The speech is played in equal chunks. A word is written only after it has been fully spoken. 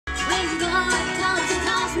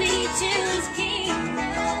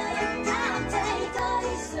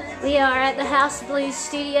We are at the House of Blues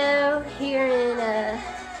studio here in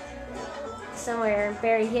somewhere in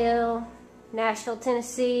Berry Hill, Nashville,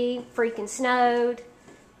 Tennessee. Freaking snowed,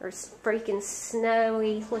 or freaking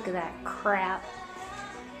snowy. Look at that crap.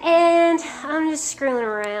 And I'm just screwing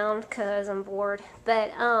around because I'm bored.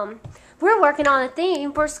 But we're working on a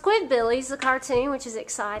theme for Squidbillies, the cartoon, which is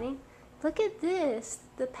exciting. Look at this,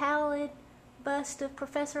 the pallid bust of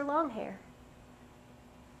Professor Longhair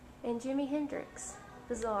and Jimi Hendrix.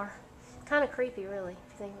 Bizarre. Kind of creepy, really,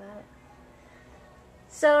 if you think about it.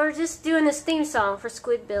 So we're just doing this theme song for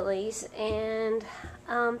Squidbillies, and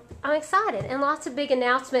I'm excited. And lots of big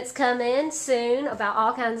announcements coming soon about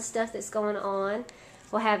all kinds of stuff that's going on.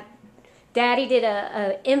 We'll have, Daddy did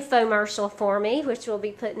a infomercial for me, which we'll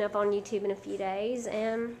be putting up on YouTube in a few days,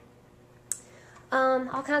 and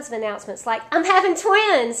all kinds of announcements, like I'm having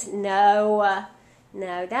twins. No,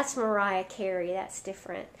 that's Mariah Carey. That's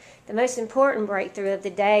different. The most important breakthrough of the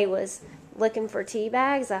day was looking for tea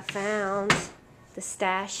bags. I found the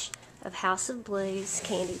stash of House of Blues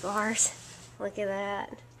candy bars. Look at that.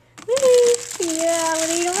 Woo! Yeah, I'm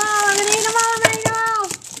gonna eat them all.